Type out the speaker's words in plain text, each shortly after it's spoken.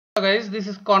Hello guys, this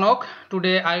is Konok.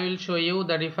 Today I will show you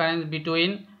the difference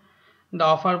between the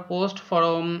offer post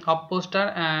from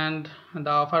OFFPoster and the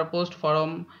offer post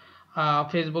from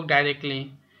Facebook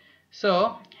directly.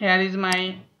 So here is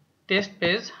my test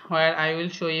page where I will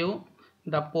show you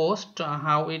the post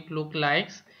how it look like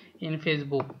in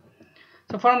Facebook.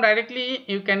 So from directly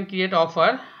you can create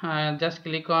offer. Just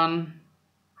click on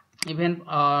event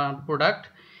product.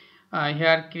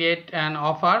 Here create an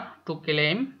offer to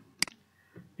claim.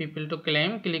 People to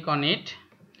claim, click on it.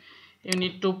 You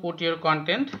need to put your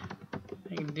content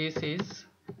like this is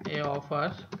a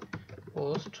offer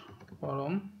post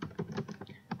from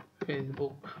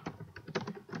Facebook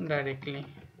directly.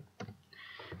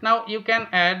 Now you can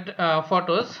add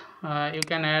photos. You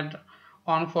can add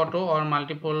one photo or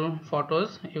multiple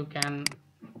photos you can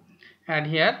add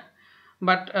here,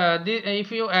 but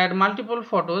if you add multiple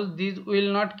photos, these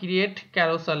will not create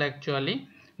carousel. Actually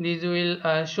these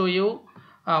will show you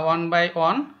one by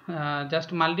one,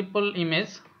 just multiple image,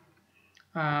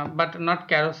 but not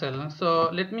carousel. So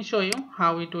let me show you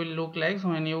how it will look like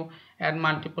when you add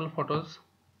multiple photos.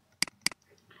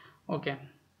 Okay,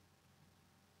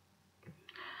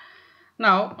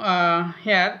 now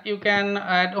here you can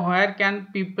add where can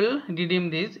people redeem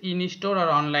this, in store or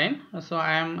online. So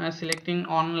I am selecting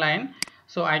online,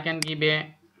 so I can give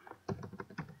a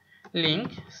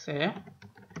link, say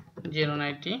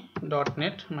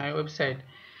 090.net, my website.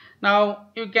 Now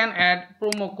you can add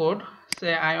promo code,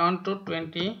 say I want to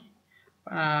 20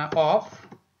 off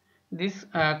this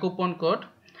coupon code,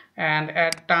 and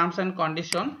add terms and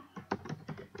condition.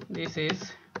 This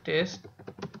is test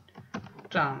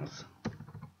terms.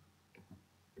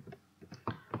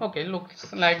 Okay,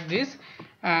 looks like this,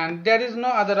 and there is no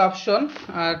other option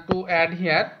to add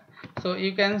here. So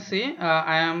you can see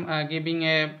I am giving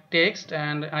a text,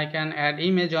 and I can add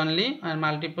image only and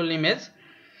multiple image,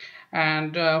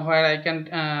 and where I can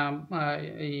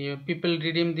people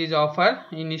redeem this offer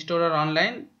in store or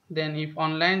online. Then if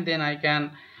online, then I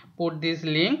can put this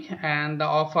link and the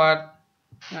offer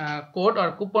code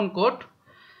or coupon code.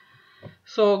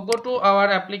 So go to our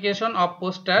application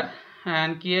OFFPoster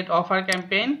and create offer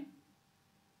campaign.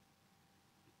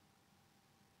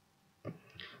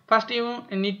 First you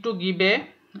need to give a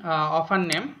offer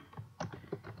name,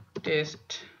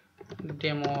 test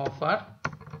demo offer,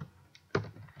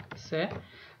 say,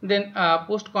 then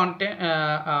post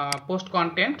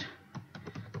content.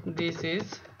 This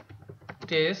is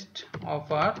test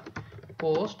offer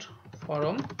post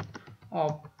from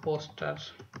OFFPoster.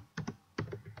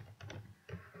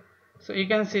 So you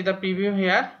can see the preview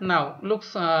here. Now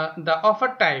looks the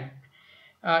offer type.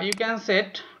 You can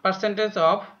set percentage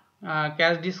of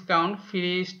cash discount,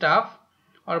 free stuff,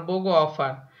 or BOGO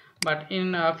offer. But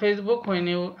in Facebook, when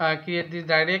you create this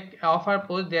direct offer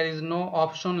post, there is no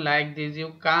option like this.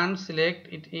 You can't select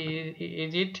it.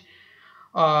 Is it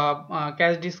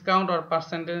cash discount or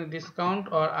percentage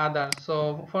discount or others?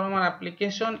 So from our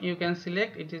application, you can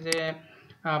select it is a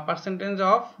percentage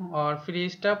off or free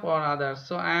stuff or others.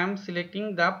 So I am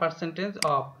selecting the percentage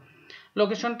off.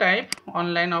 Location type,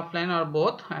 online, offline, or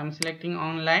both. I am selecting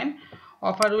online.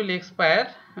 Offer will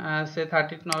expire say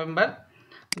 30th November.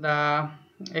 The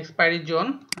expiry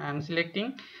zone I am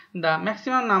selecting. The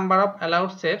maximum number of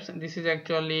allowed saves, this is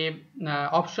actually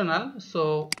optional,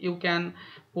 so you can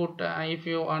put if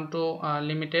you want to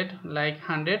limit it like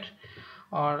 100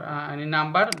 or any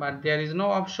number, but there is no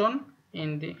option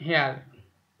in the here.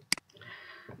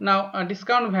 Now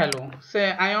discount value,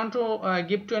 say I want to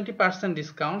give 20%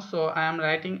 discount, so I am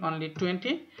writing only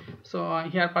 20. So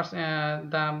here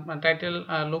the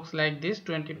title looks like this,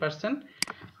 20%,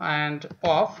 and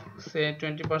off, say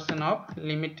 20% off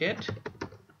limited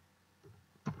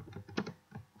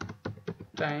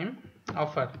time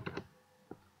offer.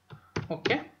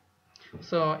 Okay,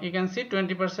 so you can see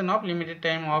 20% off limited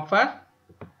time offer.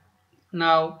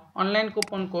 Now online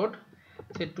coupon code,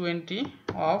 say 20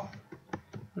 off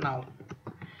now,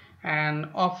 and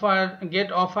offer,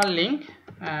 get offer link.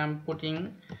 I am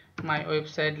putting my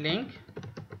website link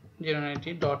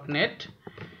 090.net.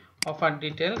 offer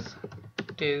details,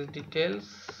 test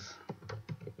details,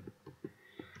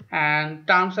 and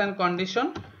terms and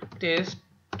condition, test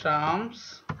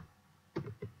terms.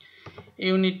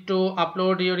 You need to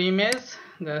upload your image.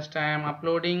 Just I am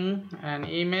uploading an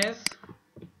image.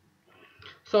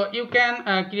 So you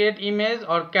can create image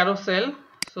or carousel.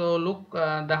 So look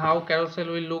the how carousel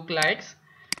will look like.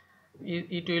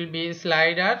 It will be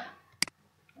slider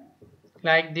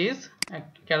like this, a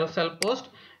carousel post,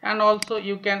 and also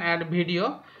you can add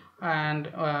video and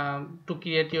to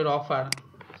create your offer.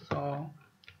 So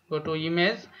go to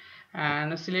image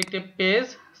and select a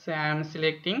page. Say I am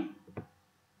selecting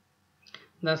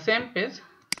the same page,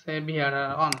 say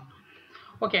bearer on.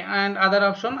 Okay, and other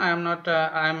option I am not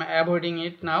I am avoiding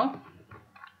it now.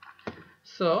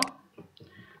 So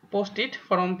post it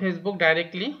from Facebook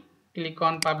directly, click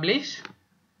on publish.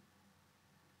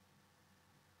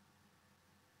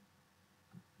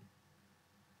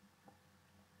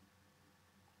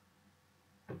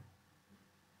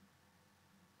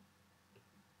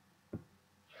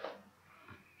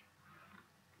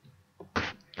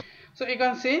 So you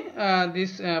can see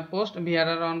this post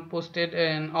bearer on posted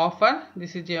an offer.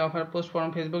 This is the offer post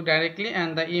from Facebook directly,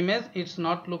 and the image, it's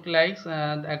not look like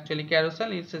actually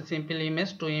carousel, it's a simple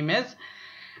image to image.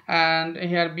 And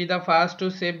here be the first to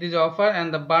save this offer,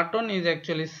 and the button is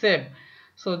actually save.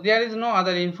 So there is no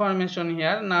other information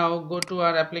here. Now go to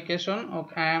our application.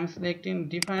 Okay, I am selecting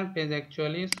different page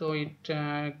actually, so it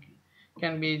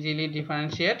can be easily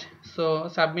differentiate. So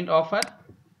submit offer.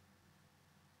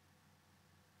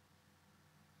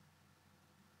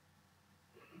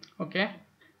 Okay,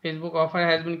 Facebook offer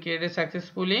has been created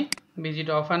successfully.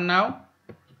 Visit offer now.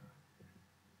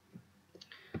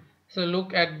 So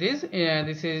look at this.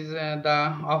 This is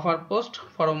the offer post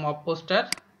from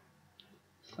OFFPoster.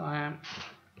 So I am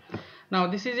now,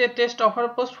 this is a test offer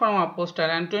post from OFFPoster,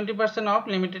 and 20% off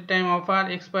limited time offer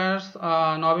expires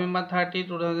November 30,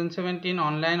 2017.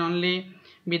 Online only.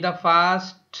 Be the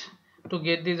first to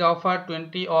get this offer.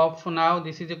 20 off now.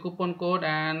 This is a coupon code,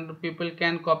 and people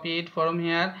can copy it from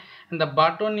here. And the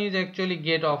button is actually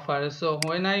get offer. So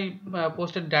when I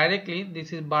posted directly,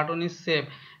 this is button is save,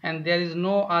 and there is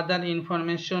no other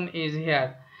information is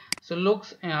here. So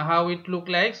looks how it look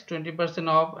like 20%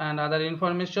 off and other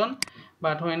information.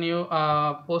 But when you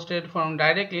post it from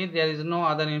directly, there is no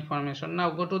other information. Now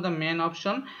go to the main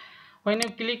option. When you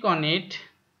click on it,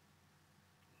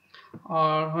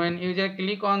 or when user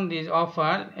click on this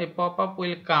offer, a pop-up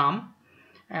will come,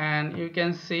 and you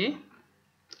can see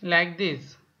like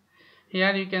this.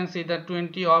 Here you can see the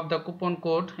 20 of the coupon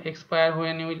code expire,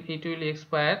 when it will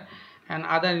expire, and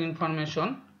other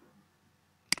information,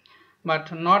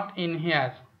 but not in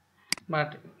here.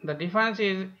 But the difference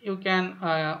is you can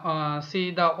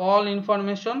see the all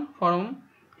information from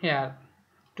here,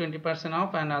 20%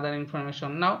 off and other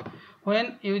information. Now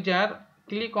when user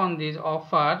click on this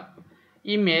offer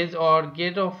image or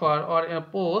get offer or a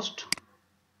post,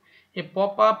 a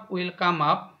pop-up will come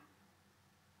up,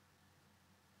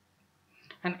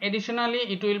 and additionally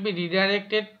it will be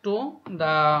redirected to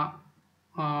the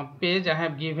page I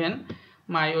have given,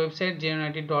 my website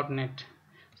junited.net.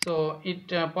 So it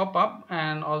pop up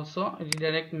and also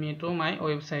redirect me to my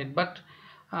website. But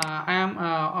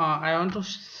I want to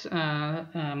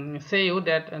say you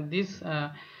that this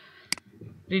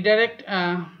redirect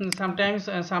sometimes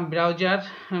some browser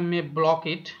may block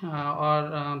it,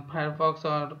 or Firefox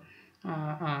or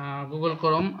Google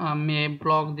Chrome may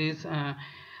block this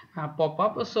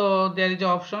pop-up. So there is an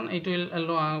option, it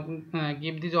will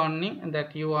give this warning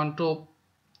that you want to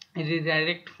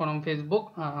redirect from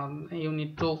Facebook. You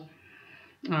need to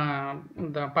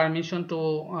the permission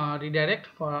to redirect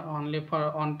for only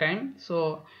for on time.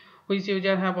 So which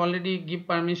user have already give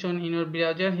permission in your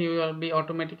browser, he will be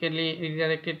automatically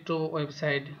redirected to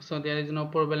website, so there is no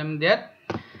problem there.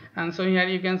 And so here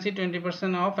you can see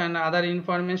 20% off and other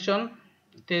information,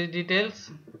 test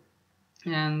details,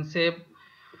 and save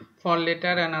for later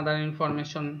and other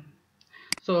information.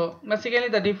 So basically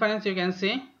the difference you can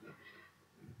see,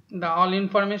 the all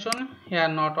information here,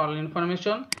 not all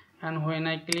information, and when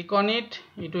I click on it,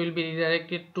 it will be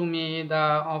redirected to me the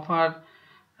offer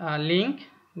link,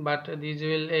 but this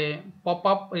will a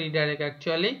pop-up redirect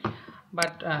actually,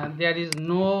 but there is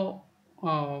no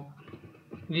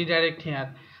redirect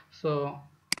here. So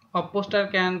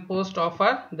OFFPoster can post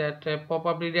offer that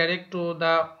pop-up redirect to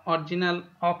the original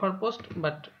offer post,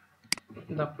 but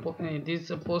the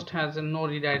this post has no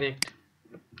redirect.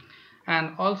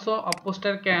 And also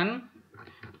OFFPoster can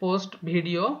post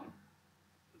video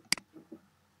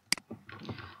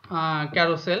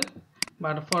carousel,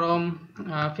 but from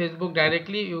Facebook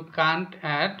directly you can't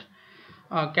add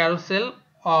carousel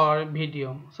or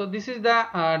video. So this is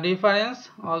the difference.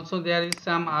 Also there is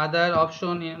some other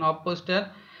option in OFFPoster,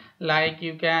 like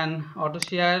you can auto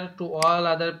share to all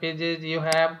other pages you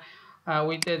have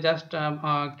with just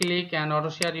click, and auto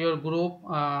share your group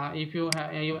if you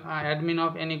are admin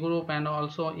of any group, and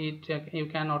also you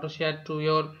can auto share to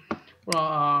your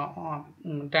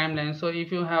timeline. So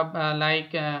if you have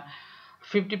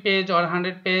 50 page or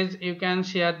 100 page, you can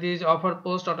share this offer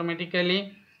post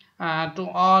automatically to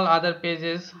all other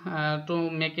pages to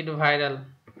make it viral,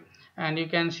 and you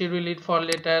can schedule it for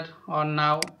later or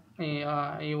now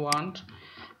you want.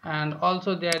 And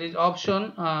also there is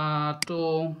option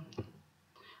to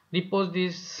repost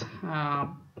this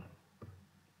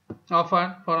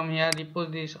offer from here.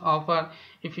 Repost this offer.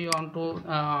 If you want to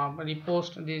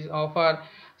repost this offer,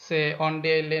 say on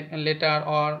day later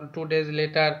or 2 days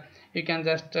later, you can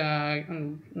just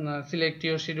select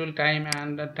your schedule time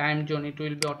and time zone. It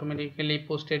will be automatically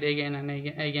posted again and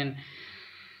again.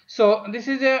 So this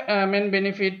is a main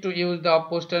benefit to use the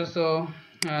OFFPoster. So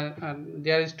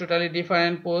there is totally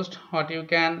different post what you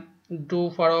can do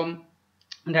from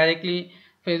directly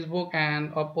Facebook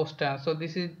and OFFPoster. So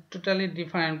this is totally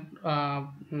different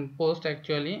post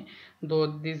actually, though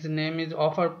this name is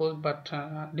offer post, but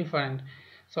different.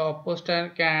 So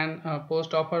OFFPoster can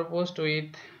post offer post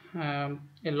with a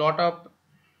lot of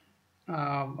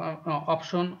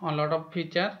option, a lot of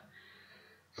feature.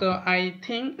 So I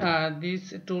think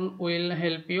this tool will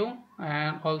help you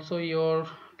and also your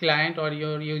client or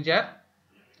your user.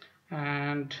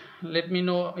 And let me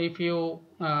know if you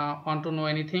want to know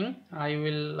anything. I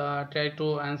will try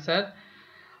to answer.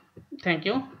 Thank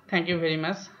you very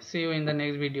much. See you in the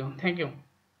next video. Thank you.